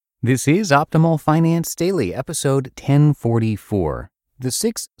This is Optimal Finance Daily, episode 1044, The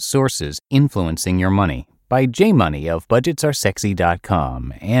 6 Sources Influencing Your Money by J Money of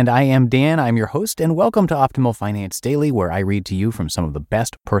BudgetsAreSexy.com. And I am Dan, I'm your host, and welcome to Optimal Finance Daily, where I read to you from some of the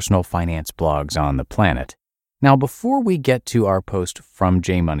best personal finance blogs on the planet. Now, before we get to our post from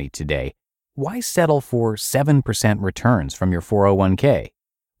J Money today, why settle for 7% returns from your 401k?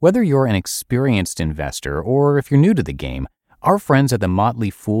 Whether you're an experienced investor or if you're new to the game, our friends at The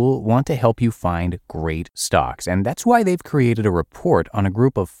Motley Fool want to help you find great stocks, and that's why they've created a report on a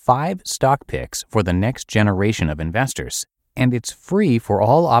group of 5 stock picks for the next generation of investors. And it's free for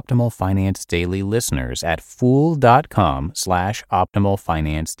all Optimal Finance Daily listeners at fool.com/Optimal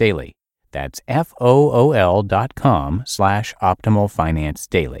Finance Daily. That's FOOL.com/Optimal Finance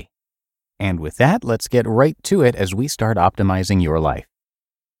Daily. And with that, let's get right to it as we start optimizing your life.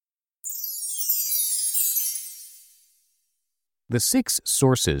 The 6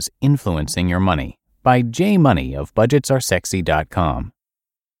 Sources Influencing Your Money by J Money of BudgetsAreSexy.com.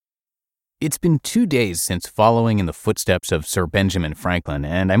 It's been 2 days since following in the footsteps of Sir Benjamin Franklin,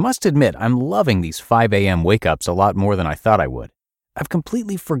 and I must admit I'm loving these 5 a.m. wake-ups a lot more than I thought I would. I've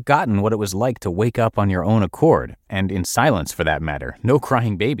completely forgotten what it was like to wake up on your own accord, and in silence for that matter, no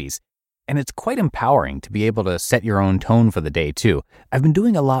crying babies. And it's quite empowering to be able to set your own tone for the day too. I've been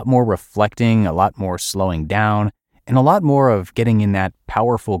doing a lot more reflecting, a lot more slowing down, and a lot more of getting in that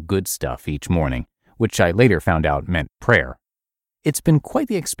powerful good stuff each morning, which I later found out meant prayer. It's been quite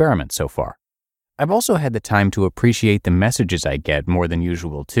the experiment so far. I've also had the time to appreciate the messages I get more than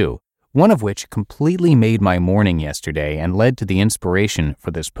usual too, one of which completely made my morning yesterday and led to the inspiration for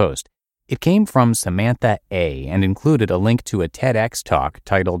this post. It came from Samantha A. and included a link to a TEDx talk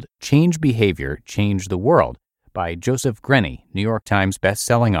titled Change Behavior, Change the World by Joseph Grenny, New York Times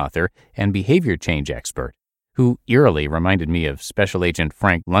best-selling author and behavior change expert, who eerily reminded me of Special Agent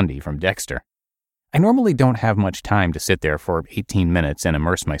Frank Lundy from Dexter. I normally don't have much time to sit there for 18 minutes and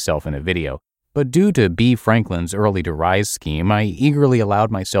immerse myself in a video, but due to B. Franklin's Early to Rise scheme, I eagerly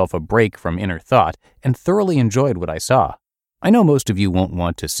allowed myself a break from inner thought and thoroughly enjoyed what I saw. I know most of you won't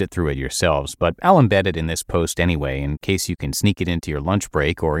want to sit through it yourselves, but I'll embed it in this post anyway in case you can sneak it into your lunch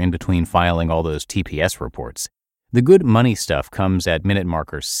break or in between filing all those TPS reports. The good money stuff comes at minute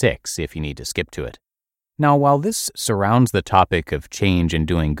marker 6 if you need to skip to it. Now, while this surrounds the topic of change and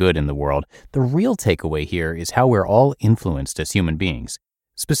doing good in the world, the real takeaway here is how we're all influenced as human beings.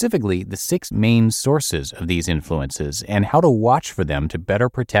 Specifically, the 6 main sources of these influences and how to watch for them to better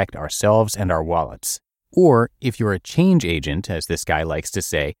protect ourselves and our wallets. Or, if you're a change agent, as this guy likes to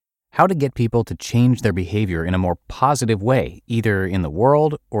say, how to get people to change their behavior in a more positive way, either in the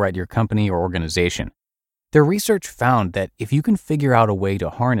world or at your company or organization. Their research found that if you can figure out a way to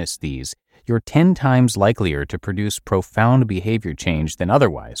harness these, you're 10 times likelier to produce profound behavior change than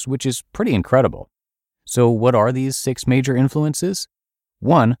otherwise, which is pretty incredible. So what are these 6 major influences?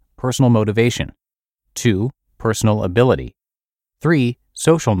 1. Personal motivation. 2. Personal ability. 3.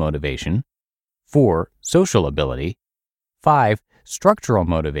 Social motivation. 4. Social ability. 5. Structural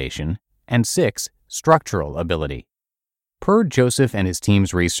motivation. And 6. Structural ability. Per Joseph and his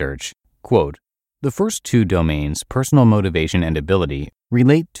team's research, quote, the first 2 domains, personal motivation and ability,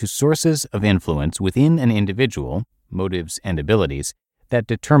 relate to sources of influence within an individual, motives and abilities, that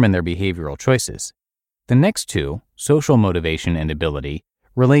determine their behavioral choices. The next 2, social motivation and ability,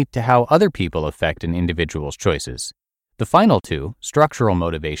 relate to how other people affect an individual's choices. The final 2, structural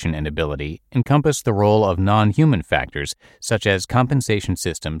motivation and ability, encompass the role of non-human factors such as compensation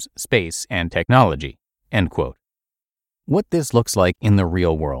systems, space, and technology. End quote. What this looks like in the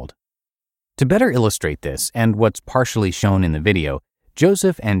real world. To better illustrate this, and what's partially shown in the video,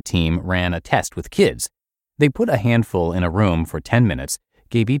 Joseph and team ran a test with kids. They put a handful in a room for 10 minutes,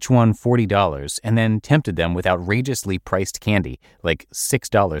 gave each one $40, and then tempted them with outrageously priced candy, like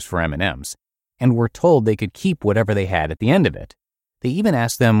 $6 for M&Ms, and were told they could keep whatever they had at the end of it. They even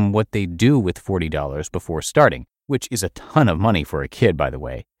asked them what they'd do with $40 before starting, which is a ton of money for a kid, by the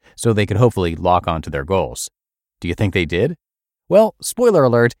way, so they could hopefully lock onto their goals. Do you think they did? Well, spoiler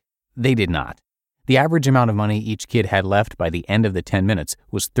alert, they did not. The average amount of money each kid had left by the end of the 10 minutes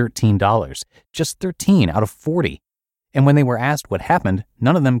was $13, just 13 out of 40. And when they were asked what happened,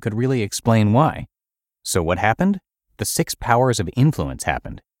 none of them could really explain why. So what happened? The 6 powers of influence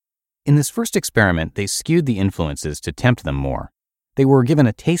happened. In this first experiment, they skewed the influences to tempt them more. They were given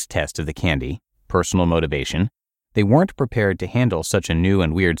a taste test of the candy, personal motivation. They weren't prepared to handle such a new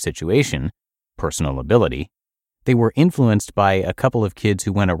and weird situation, personal ability. They were influenced by a couple of kids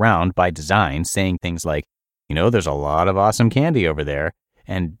who went around by design saying things like, there's a lot of awesome candy over there,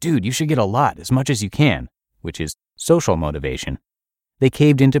 and dude, you should get a lot, as much as you can, which is social motivation. They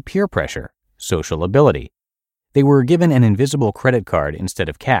caved into peer pressure, social ability. They were given an invisible credit card instead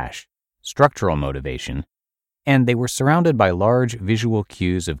of cash, structural motivation. And they were surrounded by large visual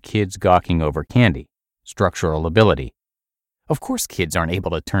cues of kids gawking over candy, structural ability. Of course, kids aren't able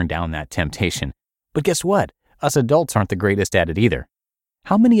to turn down that temptation. But guess what? Us adults aren't the greatest at it either.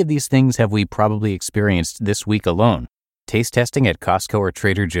 How many of these things have we probably experienced this week alone? Taste testing at Costco or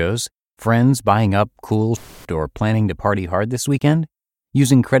Trader Joe's? Friends buying up cool or planning to party hard this weekend?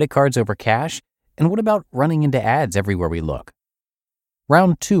 Using credit cards over cash? And what about running into ads everywhere we look?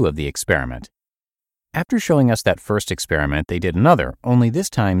 Round 2 of the experiment. After showing us that first experiment, they did another, only this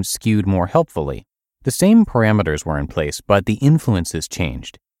time skewed more helpfully. The same parameters were in place, but the influences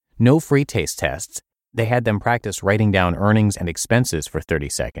changed. No free taste tests. They had them practice writing down earnings and expenses for 30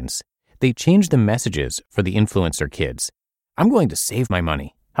 seconds. They changed the messages for the influencer kids. I'm going to save my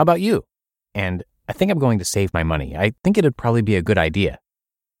money. How about you? And I think I'm going to save my money. I think it'd probably be a good idea.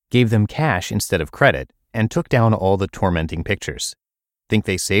 Gave them cash instead of credit and took down all the tormenting pictures. Think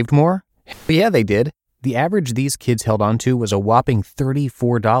they saved more? Yeah, they did. The average these kids held on to was a whopping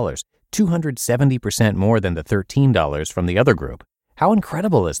 $34, 270% more than the $13 from the other group. How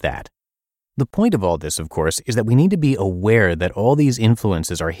incredible is that? The point of all this, of course, is that we need to be aware that all these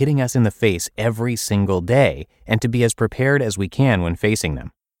influences are hitting us in the face every single day and to be as prepared as we can when facing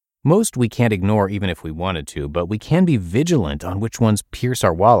them. Most we can't ignore even if we wanted to, but we can be vigilant on which ones pierce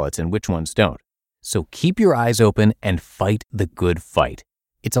our wallets and which ones don't. So keep your eyes open and fight the good fight.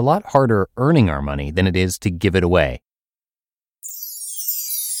 It's a lot harder earning our money than it is to give it away.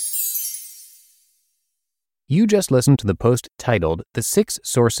 You just listened to the post titled The 6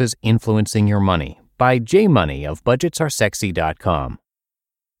 Sources Influencing Your Money by J Money of BudgetsAreSexy.com.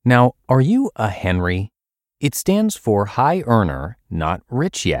 Now, are you a Henry? It stands for High Earner, Not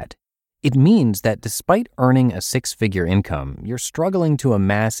Rich Yet. It means that despite earning a 6-figure income, you're struggling to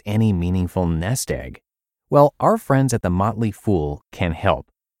amass any meaningful nest egg. Well, our friends at The Motley Fool can help.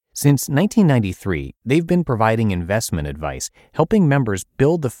 Since 1993, they've been providing investment advice, helping members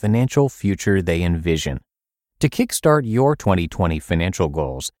build the financial future they envision. To kickstart your 2020 financial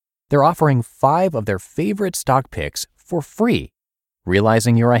goals, they're offering 5 of their favorite stock picks for free.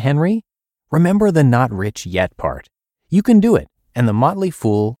 Realizing you're a Henry? Remember the not rich yet part. You can do it, and The Motley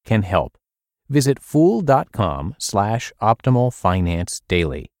Fool can help. Visit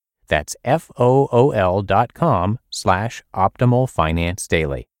fool.com/optimalfinancedaily. That's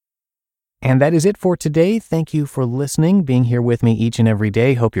FOOL.com/optimalfinancedaily. And that is it for today. Thank you for listening, being here with me each and every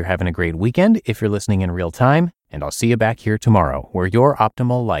day. Hope you're having a great weekend if you're listening in real time. And I'll see you back here tomorrow where your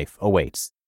optimal life awaits.